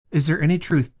Is there any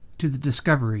truth to the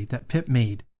discovery that Pip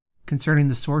made concerning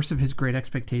the source of his great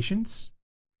expectations?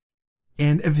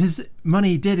 And if his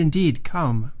money did indeed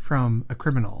come from a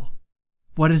criminal,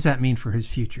 what does that mean for his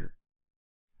future?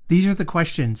 These are the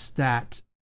questions that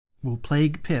will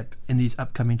plague Pip in these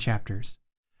upcoming chapters.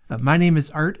 My name is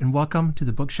Art, and welcome to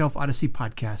the Bookshelf Odyssey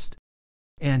podcast.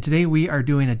 And today we are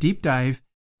doing a deep dive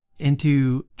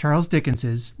into Charles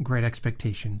Dickens's Great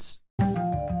Expectations.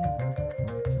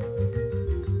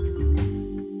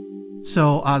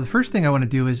 So the first thing I want to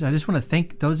do is I just want to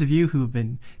thank those of you who have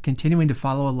been continuing to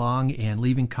follow along and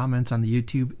leaving comments on the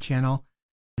YouTube channel.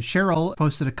 Cheryl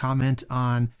posted a comment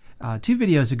on 2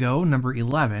 videos ago, number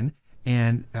 11,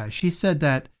 and she said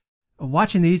that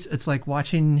watching these, it's like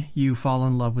watching you fall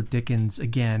in love with Dickens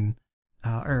again,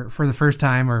 or for the first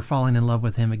time, or falling in love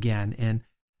with him again. And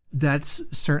that's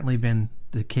certainly been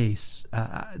the case.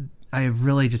 I have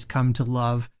really just come to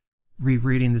love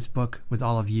rereading this book with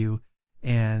all of you,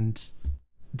 and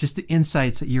just the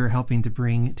insights that you're helping to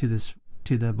bring to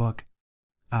the book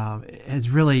has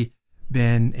really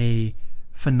been a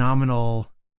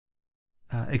phenomenal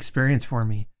experience for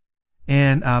me.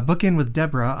 And Book In with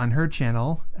Deborah on her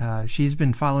channel, she's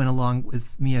been following along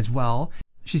with me as well.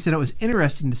 She said it was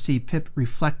interesting to see Pip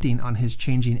reflecting on his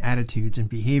changing attitudes and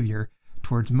behavior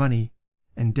towards money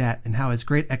and debt, and how his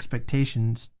great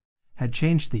expectations had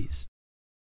changed these.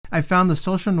 I found the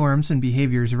social norms and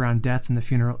behaviors around death and the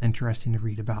funeral interesting to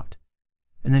read about.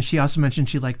 And then she also mentioned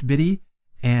she liked Biddy,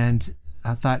 and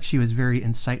I thought she was very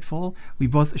insightful. We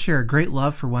both share a great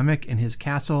love for Wemmick and his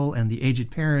castle and the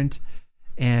aged parent,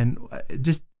 and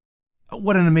just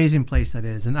what an amazing place that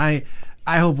is. And I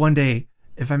hope one day,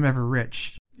 if I'm ever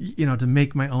rich, to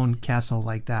make my own castle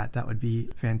like that. That would be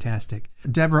fantastic.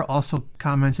 Deborah also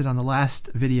commented on the last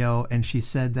video, and she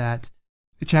said that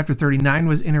chapter 39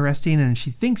 was interesting, and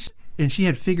she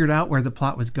had figured out where the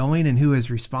plot was going and who is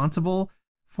responsible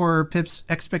for Pip's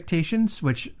expectations,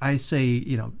 which I say,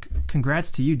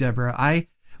 congrats to you, Deborah. I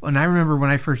remember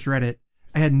when I first read it,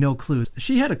 I had no clue.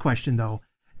 She had a question though,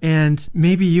 and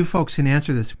maybe you folks can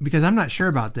answer this because I'm not sure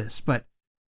about this, but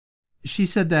she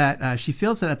said that she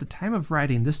feels that at the time of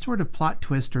writing, this sort of plot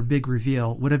twist or big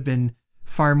reveal would have been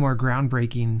far more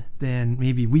groundbreaking than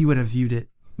maybe we would view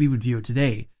it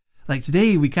today. Like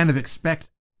today, we kind of expect,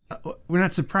 we're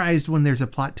not surprised when there's a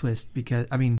plot twist because,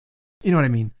 you know what I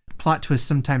mean? Plot twists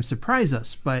sometimes surprise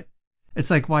us, but it's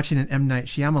like watching an M. Night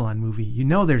Shyamalan movie.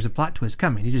 There's a plot twist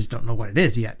coming. You just don't know what it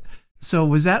is yet. So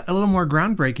was that a little more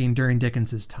groundbreaking during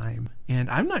Dickens's time? And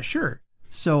I'm not sure.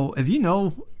 So if you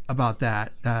know about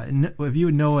that, if you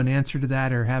would know an answer to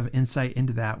that or have insight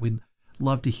into that, we'd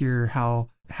love to hear how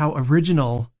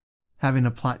original having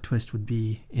a plot twist would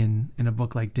be in a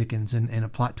book like Dickens, and a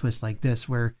plot twist like this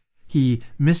where he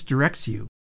misdirects you.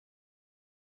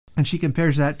 And she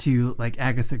compares that to like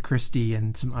Agatha Christie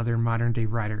and some other modern day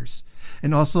writers,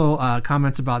 and also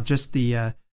comments about just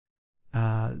the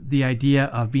idea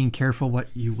of being careful what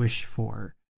you wish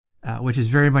for, which is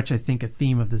very much, I think, a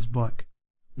theme of this book.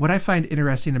 What I find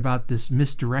interesting about this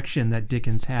misdirection that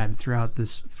Dickens had throughout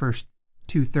this first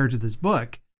 2/3 of this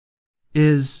book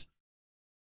is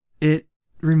it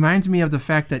reminds me of the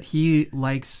fact that he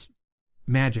likes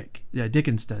magic. Yeah,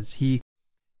 Dickens does. He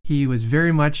was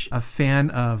very much a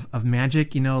fan of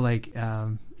magic, not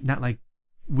like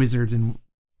wizards and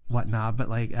whatnot, but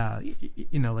like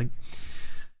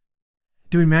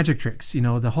doing magic tricks.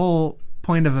 The whole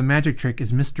point of a magic trick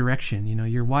is misdirection.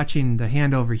 You're watching the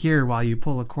hand over here while you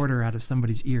pull a quarter out of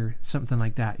somebody's ear, something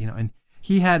like that, and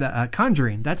he had a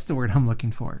conjuring. That's the word I'm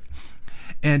looking for.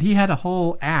 And he had a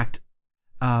whole act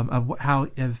of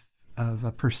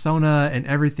a persona and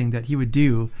everything that he would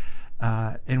do,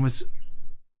 and was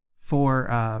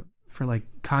for like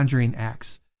conjuring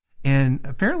acts. And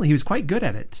apparently he was quite good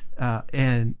at it.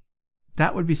 And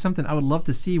that would be something I would love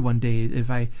to see one day if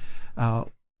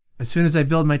as soon as I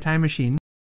build my time machine,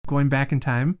 going back in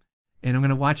time, and I'm going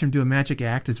to watch him do a magic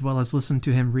act as well as listen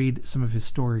to him read some of his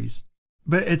stories.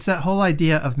 But it's that whole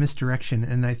idea of misdirection,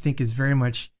 and I think is very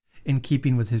much in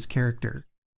keeping with his character.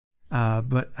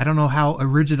 But I don't know how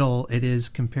original it is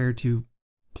compared to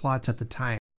plots at the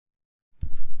time.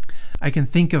 I can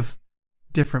think of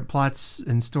different plots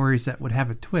and stories that would have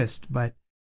a twist, but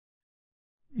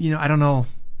I don't know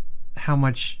how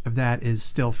much of that is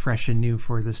still fresh and new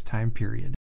for this time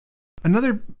period.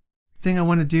 Another thing I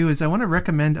want to do is I want to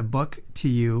recommend a book to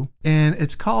you, and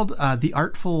it's called The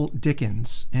Artful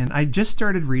Dickens, and I just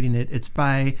started reading it. It's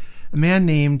by a man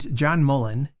named John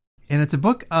Mullen, and it's a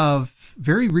book of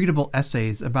very readable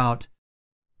essays about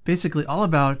basically all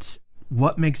about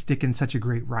what makes Dickens such a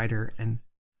great writer. And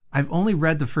I've only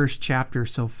read the first chapter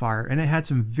so far, and it had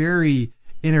some very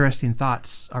interesting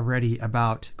thoughts already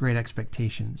about Great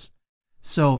Expectations.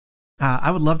 So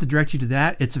I would love to direct you to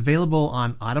that. It's available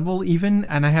on Audible even,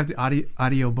 and I have the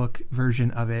audiobook version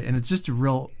of it, and it's just a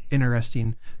real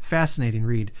interesting, fascinating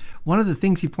read. One of the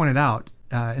things he pointed out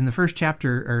in the first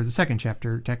chapter, or the second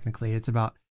chapter, technically, it's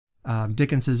about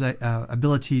Dickens's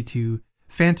ability to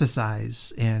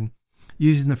fantasize and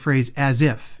using the phrase as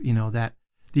if, that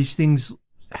these things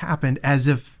happened as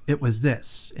if it was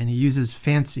this. And he uses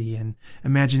fancy and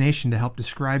imagination to help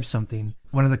describe something.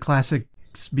 One of the classics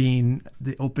being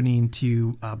the opening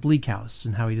to Bleak House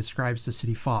and how he describes the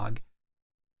city fog.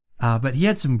 But he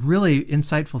had some really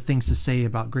insightful things to say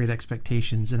about Great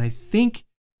Expectations. And I think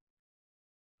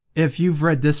if you've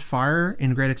read this far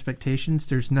in Great Expectations,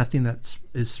 there's nothing that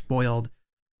is spoiled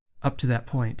up to that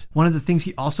point. One of the things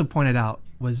he also pointed out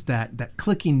was that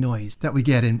clicking noise that we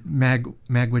get in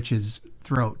Magwitch's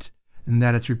throat, and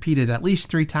that it's repeated at least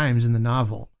 3 times in the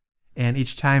novel. And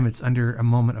each time it's under a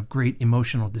moment of great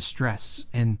emotional distress,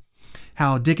 and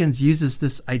how Dickens uses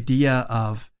this idea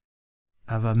of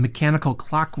a mechanical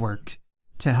clockwork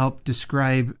to help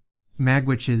describe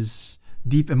Magwitch's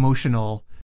deep emotional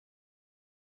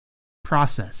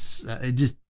process.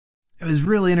 It was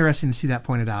really interesting to see that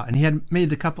pointed out. And he had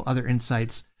made a couple other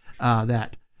insights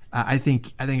that I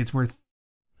think it's worth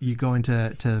you going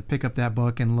to pick up that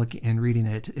book and look and reading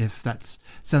it if that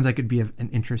sounds like it'd be of an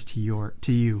interest to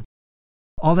you.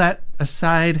 All that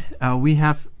aside, we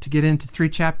have to get into 3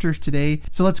 chapters today.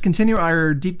 So let's continue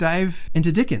our deep dive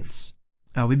into Dickens.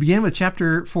 We begin with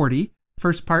chapter 40,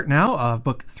 first part now of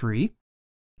book 3.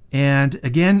 And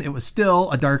again, it was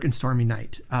still a dark and stormy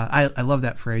night. I love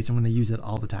that phrase. I'm going to use it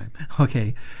all the time.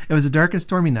 Okay. It was a dark and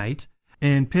stormy night,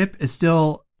 and Pip is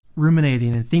still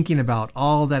ruminating and thinking about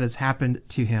all that has happened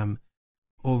to him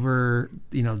over,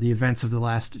 the events of the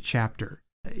last chapter.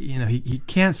 He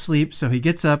can't sleep, so he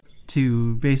gets up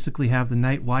to basically have the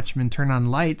night watchman turn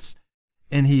on lights,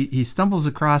 and he stumbles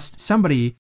across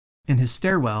somebody in his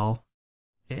stairwell,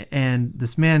 and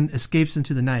this man escapes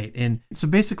into the night. And so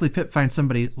basically Pip finds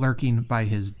somebody lurking by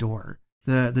his door.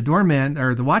 The doorman,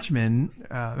 or the watchman,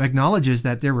 acknowledges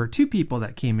that there were 2 people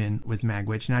that came in with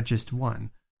Magwitch, not just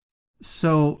one.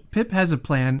 So Pip has a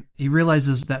plan. He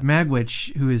realizes that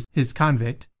Magwitch, who is his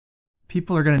convict,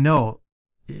 people are going to know.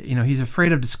 He's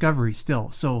afraid of discovery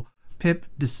still. So Pip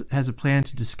has a plan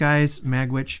to disguise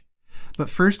Magwitch. But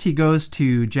first he goes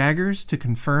to Jaggers to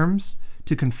confirm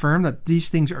that these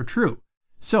things are true.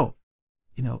 So,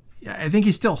 I think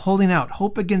he's still holding out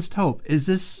hope against hope. Is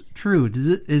this true?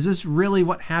 Is this really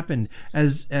what happened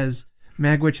as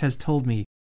Magwitch has told me?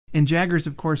 And Jaggers,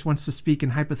 of course, wants to speak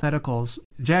in hypotheticals.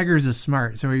 Jaggers is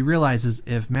smart, so he realizes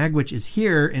if Magwitch is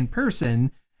here in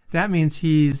person, that means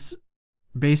he's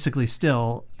basically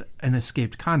still an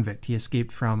escaped convict. He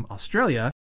escaped from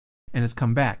Australia and has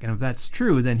come back. And if that's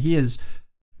true, then he is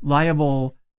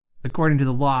liable, according to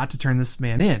the law, to turn this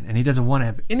man in. And he doesn't want to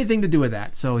have anything to do with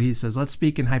that. So he says, let's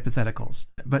speak in hypotheticals.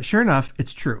 But sure enough,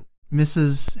 it's true.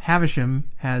 Mrs. Havisham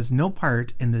has no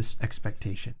part in this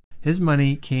expectation. His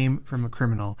money came from a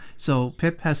criminal. So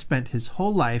Pip has spent his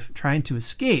whole life trying to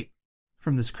escape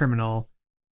from this criminal.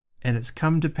 And it's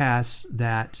come to pass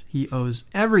that he owes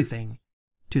everything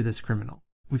to this criminal.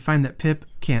 We find that Pip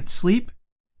can't sleep.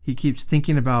 He keeps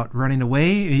thinking about running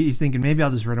away. He's thinking, maybe I'll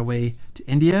just run away to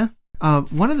India.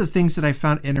 One of the things that I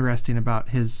found interesting about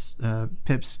his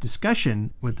Pip's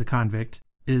discussion with the convict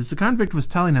is the convict was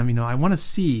telling him, I want to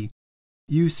see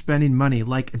you spending money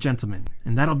like a gentleman,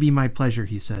 and that'll be my pleasure,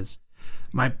 he says.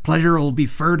 My pleasure will be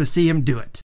fur to see him do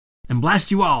it. And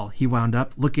blast you all, he wound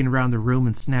up, looking around the room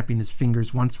and snapping his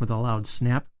fingers once with a loud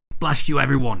snap. Blast you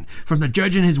everyone, from the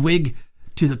judge in his wig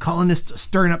to the colonists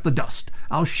stirring up the dust.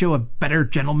 I'll show a better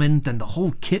gentleman than the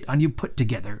whole kit on you put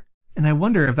together. And I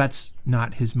wonder if that's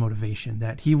not his motivation,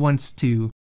 that he wants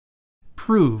to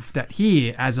prove that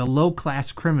he, as a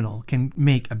low-class criminal, can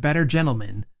make a better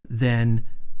gentleman than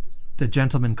the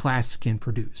gentleman class can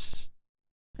produce.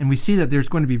 And we see that there's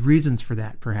going to be reasons for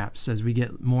that, perhaps, as we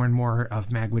get more and more of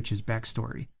Magwitch's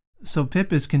backstory. So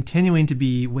Pip is continuing to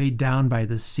be weighed down by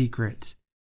this secret.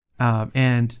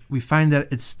 And we find that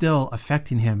it's still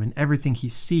affecting him in everything he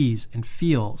sees and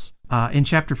feels. In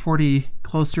chapter 40,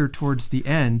 closer towards the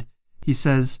end, he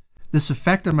says, this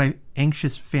effect on my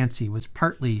anxious fancy was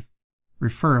partly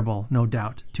referable, no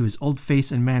doubt, to his old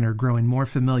face and manner growing more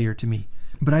familiar to me.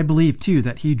 But I believe, too,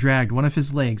 that he dragged one of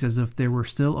his legs as if there were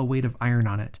still a weight of iron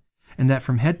on it, and that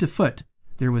from head to foot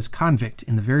there was convict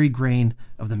in the very grain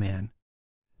of the man.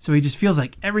 So he just feels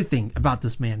like everything about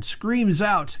this man screams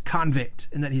out convict,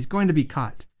 and that he's going to be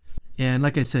caught. And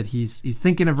like I said, he's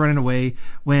thinking of running away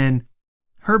when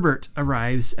Herbert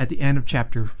arrives at the end of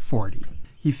chapter 40.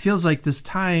 he feels like this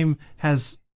time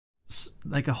has,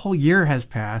 like a whole year has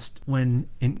passed, when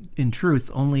in truth,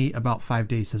 only about 5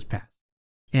 days has passed.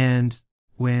 And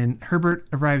when Herbert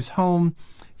arrives home,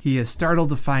 he is startled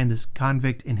to find this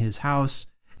convict in his house.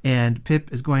 And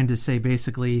Pip is going to say,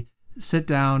 basically, sit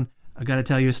down, I got to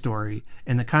tell you a story.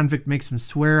 And the convict makes him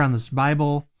swear on this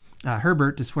Bible,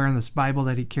 Herbert to swear on this Bible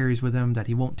that he carries with him, that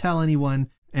he won't tell anyone.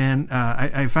 And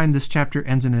I find this chapter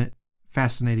ends in a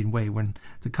fascinating way when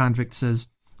the convict says,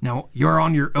 "Now, you're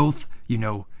on your oath, you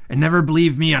know, and never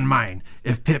believe me on mine,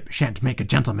 if Pip shan't make a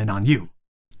gentleman on you."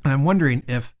 And I'm wondering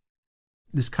if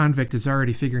this convict is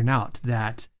already figuring out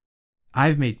that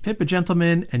I've made Pip a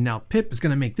gentleman, and now Pip is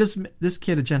going to make this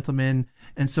kid a gentleman.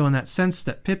 And so in that sense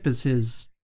that Pip is his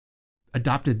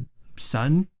adopted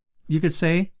son, you could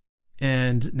say.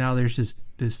 And now there's just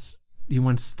this, he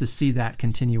wants to see that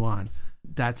continue on.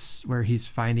 That's where he's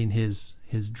finding his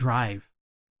drive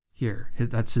here.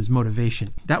 That's his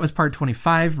motivation. That was part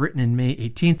 25, written in May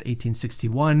 18th,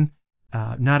 1861.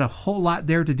 Not a whole lot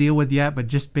there to deal with yet, but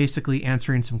just basically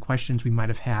answering some questions we might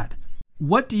have had.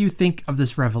 What do you think of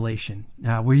this revelation?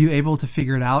 Were you able to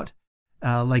figure it out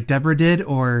like Deborah did,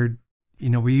 or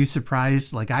were you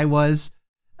surprised like I was?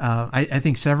 I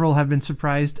think several have been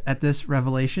surprised at this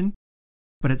revelation,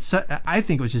 but I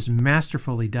think it was just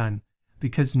masterfully done,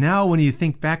 because now when you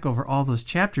think back over all those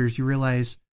chapters, you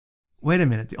realize, wait a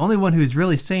minute, the only one who's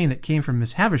really saying it came from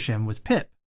Miss Havisham was Pip,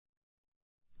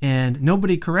 and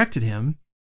nobody corrected him,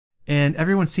 and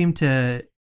everyone seemed to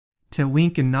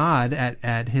wink and nod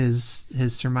at his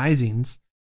surmisings.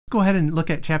 Let's go ahead and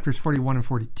look at chapters 41 and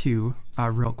 42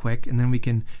 real quick, and then we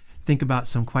can think about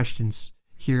some questions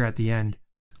here at the end.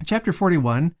 Chapter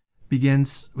 41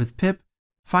 begins with Pip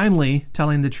finally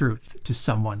telling the truth to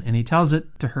someone, and he tells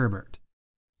it to Herbert.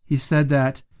 He said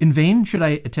that, "In vain should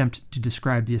I attempt to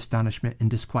describe the astonishment and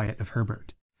disquiet of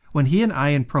Herbert, when he and I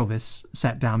and Provis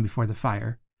sat down before the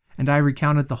fire, and I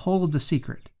recounted the whole of the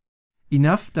secret.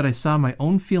 Enough that I saw my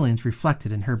own feelings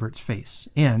reflected in Herbert's face,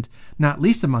 and, not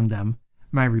least among them,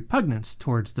 my repugnance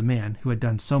towards the man who had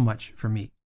done so much for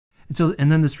me."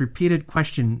 And then this repeated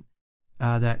question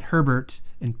that Herbert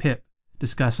and Pip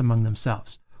discuss among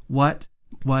themselves. What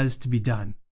was to be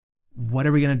done? What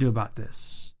are we going to do about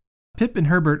this? Pip and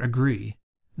Herbert agree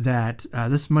that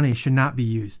this money should not be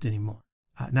used anymore.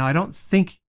 Now, I don't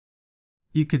think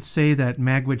you could say that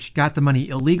Magwitch got the money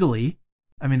illegally.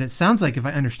 I mean, it sounds like, if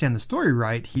I understand the story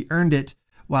right, he earned it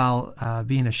while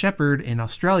being a shepherd in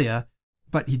Australia,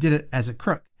 but he did it as a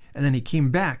crook. And then he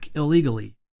came back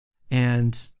illegally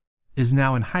and is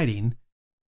now in hiding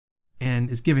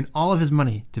and is giving all of his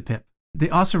money to Pip. They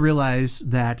also realize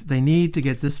that they need to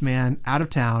get this man out of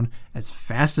town as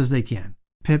fast as they can.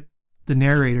 Pip, the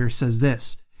narrator, says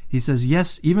this. He says,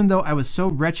 "Yes, even though I was so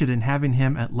wretched in having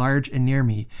him at large and near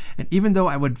me, and even though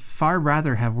I would far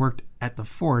rather have worked at the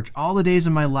forge all the days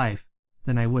of my life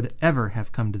than I would ever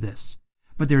have come to this.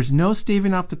 But there's no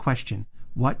staving off the question,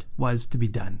 what was to be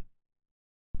done?"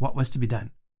 What was to be done?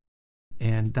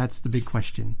 And that's the big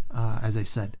question, as I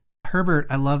said. Herbert,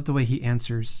 I love the way he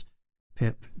answers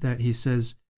Pip, that he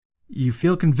says, "You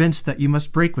feel convinced that you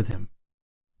must break with him."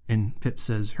 And Pip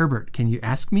says, "Herbert, can you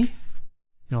ask me?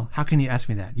 How can you ask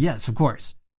me that?" "Yes, of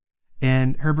course."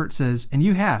 And Herbert says, "And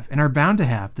you have, and are bound to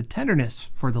have, the tenderness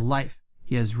for the life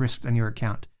he has risked on your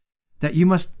account, that you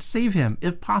must save him,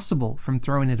 if possible, from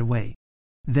throwing it away.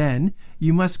 Then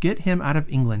you must get him out of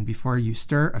England before you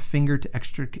stir a finger to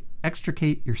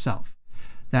extricate yourself.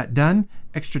 That done,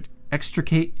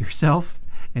 extricate yourself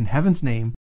in heaven's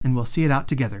name, and we'll see it out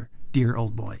together, dear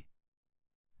old boy."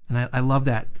 And I love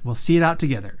that. We'll see it out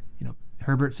together.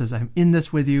 Herbert says, "I'm in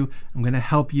this with you. I'm going to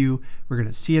help you. We're going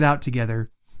to see it out together.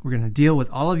 We're going to deal with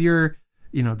all of your,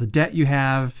 the debt you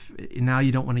have. Now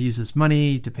you don't want to use this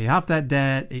money to pay off that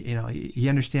debt." He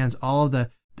understands all of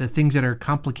the things that are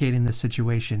complicating this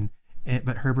situation.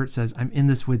 But Herbert says, "I'm in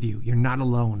this with you. You're not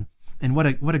alone." And what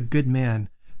a good man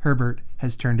Herbert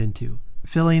has turned into,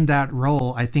 filling that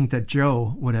role I think that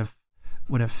Joe would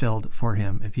have filled for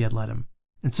him if he had let him.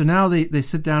 And so now they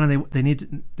sit down and they need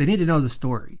to know the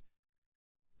story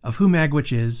of who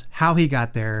Magwitch is, how he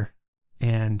got there,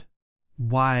 and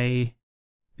why.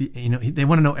 They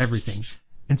want to know everything.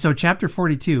 And so chapter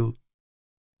 42,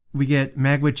 we get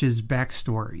Magwitch's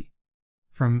backstory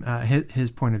from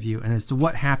his point of view and as to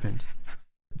what happened.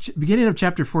 Beginning of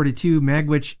chapter 42,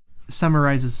 Magwitch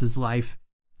summarizes his life.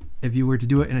 If you were to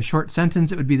do it in a short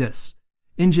sentence, it would be this: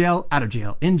 in jail, out of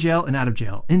jail, in jail and out of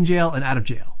jail, in jail and out of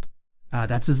jail.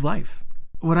 That's his life.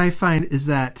 What I find is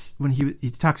that when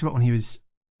he talks about when he was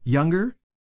younger,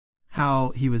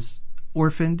 how he was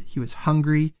orphaned, he was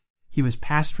hungry, he was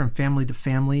passed from family to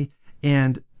family,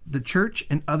 and the church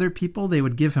and other people, they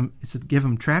would give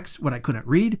him tracts what I couldn't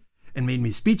read and made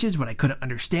me speeches what I couldn't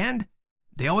understand.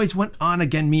 They always went on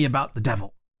again me about the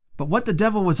devil. But what the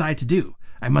devil was I to do?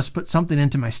 I must put something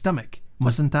into my stomach,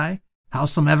 mustn't I?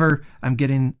 Howsomever, I'm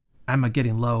a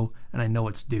getting low, and I know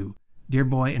it's due. Dear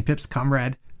boy and Pip's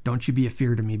comrade, don't you be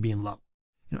afeard of me being low.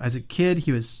 As a kid,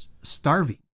 he was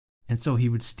starving, and so he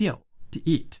would steal to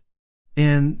eat.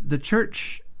 And the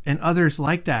church and others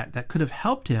like that could have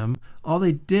helped him, all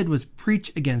they did was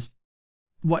preach against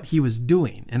what he was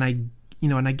doing. And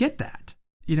I get that.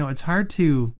 It's hard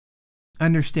to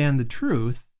understand the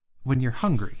truth when you're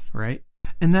hungry, right?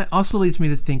 And that also leads me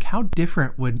to think, how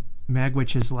different would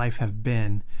Magwitch's life have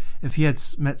been if he had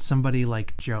met somebody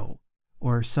like Joe,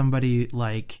 or somebody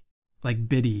like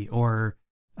Biddy, or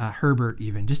Herbert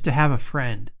even, just to have a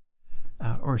friend,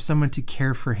 or someone to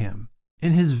care for him.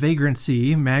 In his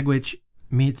vagrancy, Magwitch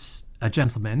meets a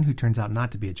gentleman who turns out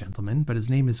not to be a gentleman, but his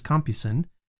name is Compeyson.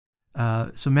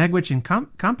 So Magwitch and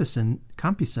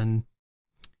Compeyson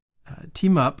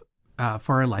team up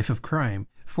for a life of crime,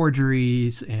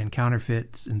 forgeries and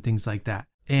counterfeits and things like that.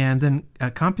 And then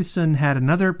Compeyson had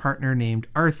another partner named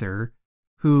Arthur,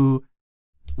 who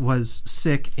was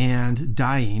sick and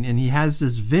dying, and he has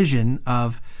this vision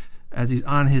of, as he's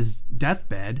on his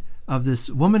deathbed, of this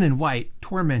woman in white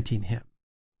tormenting him.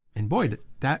 And boy,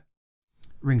 that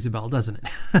rings a bell, doesn't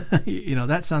it?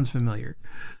 That sounds familiar.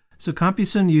 So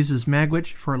Compeyson uses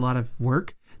Magwitch for a lot of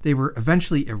work. They were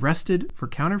eventually arrested for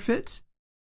counterfeit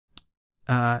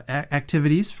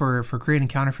activities, for creating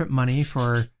counterfeit money,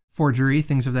 for forgery,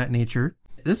 things of that nature.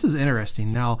 This is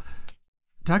interesting. Now,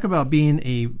 talk about being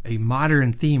a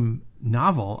modern theme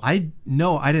novel. I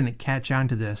know I didn't catch on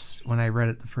to this when I read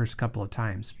it the first couple of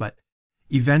times, but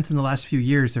events in the last few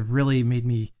years have really made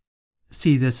me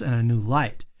see this in a new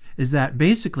light. Is that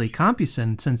basically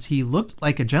Compeyson, since he looked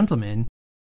like a gentleman,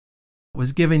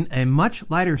 was given a much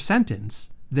lighter sentence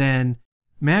than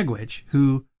Magwitch,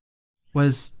 who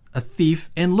was a thief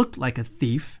and looked like a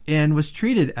thief and was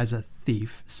treated as a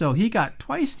thief. So he got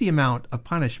twice the amount of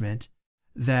punishment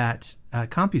that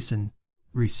Compeyson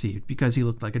received because he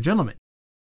looked like a gentleman.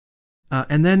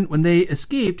 And then when they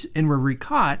escaped and were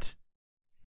recaught,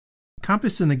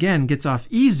 Compeyson again gets off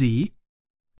easy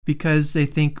because they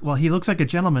think, well, he looks like a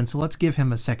gentleman, so let's give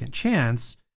him a second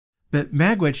chance. But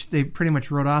Magwitch, they pretty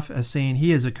much wrote off as saying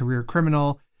he is a career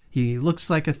criminal. He looks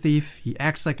like a thief. He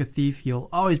acts like a thief. He'll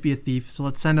always be a thief. So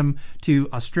let's send him to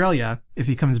Australia. If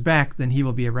he comes back, then he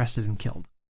will be arrested and killed.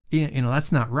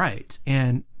 That's not right.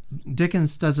 And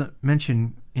Dickens doesn't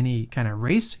mention any kind of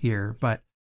race here, but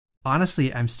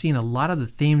honestly, I'm seeing a lot of the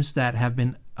themes that have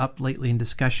been up lately in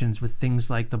discussions with things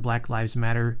like the Black Lives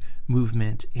Matter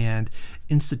movement and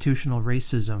institutional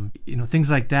racism,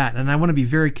 things like that. And I want to be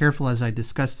very careful as I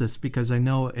discuss this because I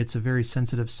know it's a very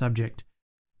sensitive subject.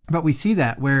 But we see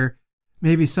that where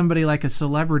maybe somebody like a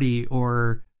celebrity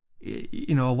or,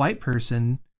 a white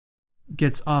person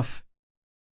gets off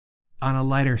on a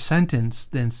lighter sentence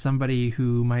than somebody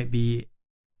who might be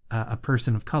a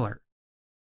person of color.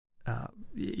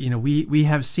 We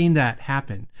have seen that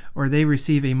happen, or they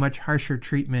receive a much harsher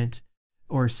treatment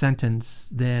or sentence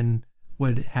than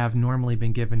would have normally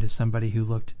been given to somebody who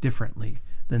looked differently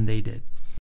than they did.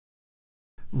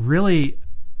 Really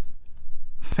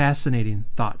fascinating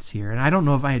thoughts here, and I don't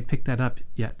know if I had picked that up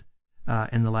yet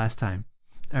in the last time,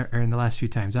 or in the last few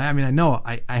times. I know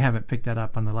I haven't picked that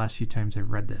up on the last few times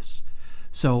I've read this.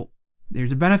 So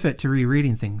there's a benefit to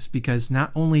rereading things, because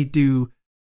not only the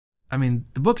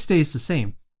book stays the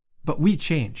same, but we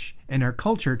change and our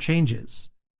culture changes.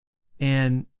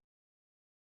 And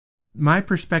my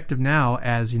perspective now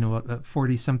as, a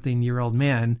 40-something-year-old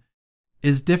man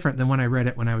is different than when I read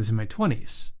it when I was in my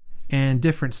 20s, and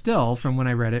different still from when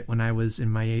I read it when I was in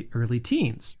my early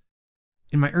teens.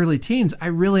 In my early teens, I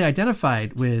really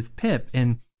identified with Pip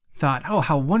and thought, oh,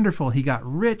 how wonderful, he got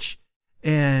rich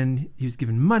and he was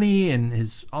given money and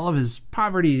all of his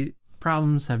poverty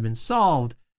problems have been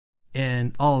solved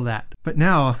and all of that. But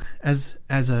now, as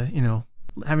a,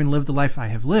 having lived the life I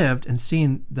have lived and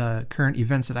seen the current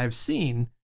events that I've seen,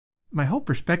 my whole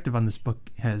perspective on this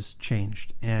book has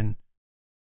changed. And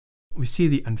we see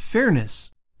the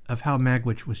unfairness of how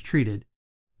Magwitch was treated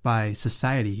by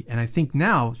society. And I think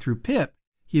now, through Pip,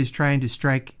 he is trying to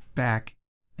strike back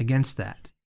against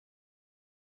that.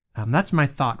 That's my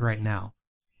thought right now.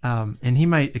 And he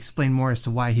might explain more as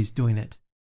to why he's doing it.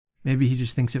 Maybe he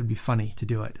just thinks it would be funny to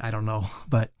do it. I don't know.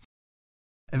 But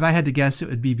if I had to guess, it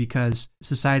would be because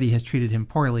society has treated him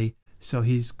poorly, so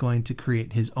he's going to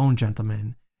create his own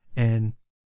gentleman and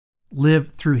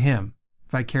live through him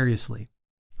vicariously.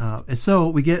 And so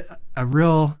we get a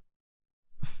real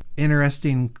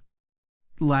interesting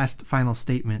last final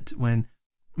statement when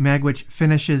Magwitch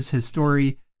finishes his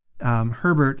story.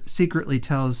 Herbert secretly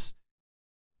tells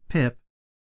Pip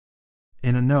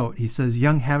in a note, he says,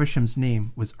 young Havisham's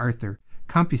name was Arthur.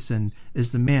 Compeyson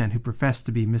is the man who professed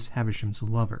to be Miss Havisham's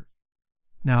lover.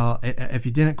 Now, if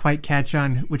you didn't quite catch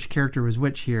on which character was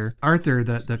which here, Arthur,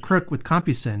 the crook with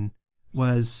Compeyson,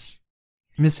 was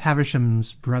Miss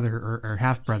Havisham's brother or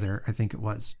half-brother, I think it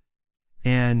was.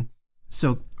 And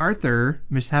so Arthur,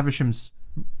 Miss Havisham's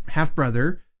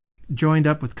half-brother, joined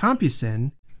up with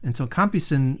Compeyson, and so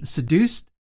Compeyson seduced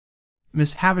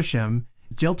Miss Havisham,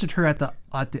 jilted her at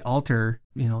the altar,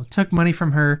 took money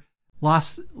from her,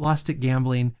 lost it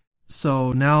gambling.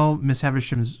 So now Miss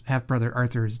Havisham's half-brother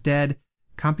Arthur is dead.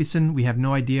 Compeyson, we have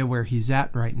no idea where he's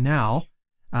at right now,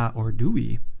 or do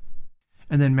we?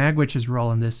 And then Magwitch's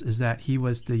role in this is that he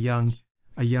was a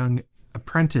young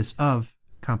apprentice of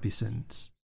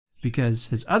Compeyson's, because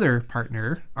his other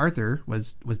partner, Arthur,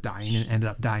 was dying and ended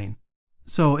up dying.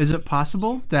 So is it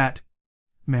possible that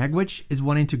Magwitch is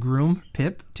wanting to groom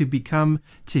Pip to become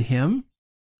to him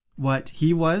what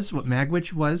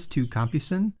Magwitch was to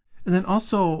Compeyson? And then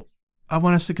also, I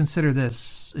want us to consider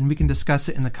this, and we can discuss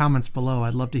it in the comments below.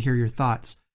 I'd love to hear your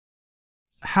thoughts.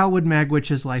 How would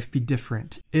Magwitch's life be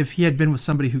different if he had been with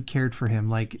somebody who cared for him,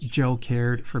 like Joe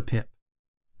cared for Pip?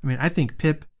 I mean, I think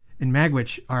Pip and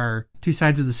Magwitch are two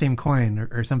sides of the same coin,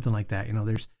 or something like that.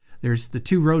 There's the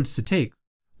two roads to take.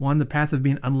 One, the path of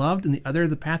being unloved, and the other,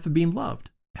 the path of being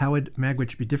loved. How would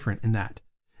Magwitch be different in that?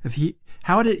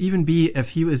 How would it even be if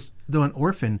he was, though an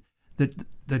orphan,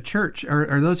 the church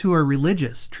or those who are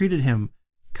religious treated him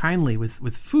kindly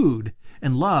with food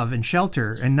and love and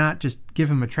shelter, and not just give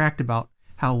him a tract about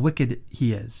how wicked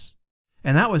he is?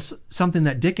 And that was something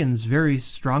that Dickens very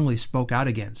strongly spoke out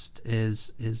against,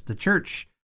 is the church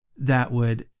that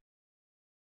would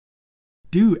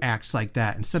do acts like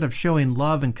that. Instead of showing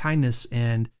love and kindness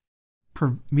and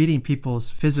meeting people's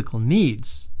physical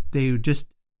needs, they just,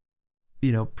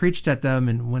 preached at them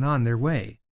and went on their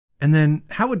way. And then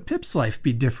how would Pip's life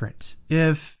be different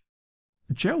if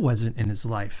Joe wasn't in his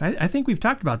life? I think we've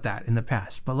talked about that in the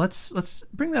past, but let's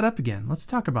bring that up again. Let's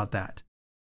talk about that.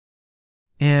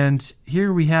 And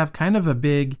here we have kind of a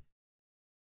big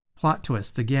plot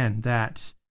twist again,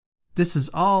 that this is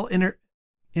all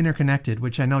interconnected,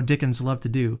 which I know Dickens loved to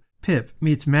do. Pip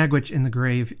meets Magwitch in the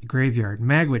graveyard.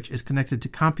 Magwitch is connected to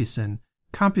Compeyson.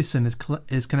 Compeyson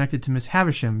is connected to Miss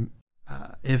Havisham,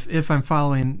 if I'm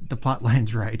following the plot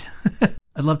lines right.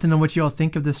 I'd love to know what you all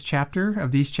think of this chapter,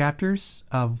 of these chapters,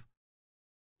 of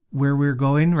where we're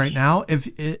going right now.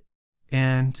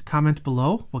 And comment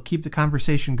below. We'll keep the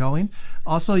conversation going.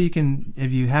 Also, you can,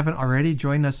 if you haven't already,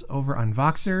 join us over on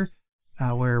Voxer,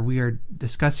 where we are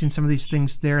discussing some of these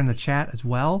things there in the chat as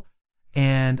well.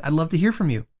 And I'd love to hear from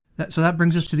you. So that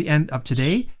brings us to the end of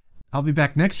today. I'll be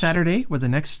back next Saturday with the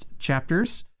next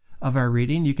chapters of our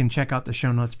reading. You can check out the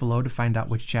show notes below to find out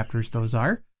which chapters those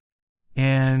are.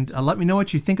 And let me know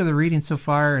what you think of the reading so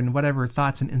far and whatever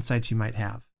thoughts and insights you might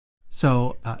have.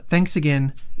 So thanks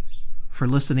again for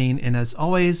listening. And as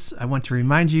always, I want to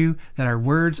remind you that our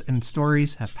words and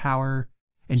stories have power,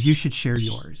 and you should share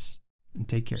yours. And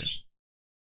take care.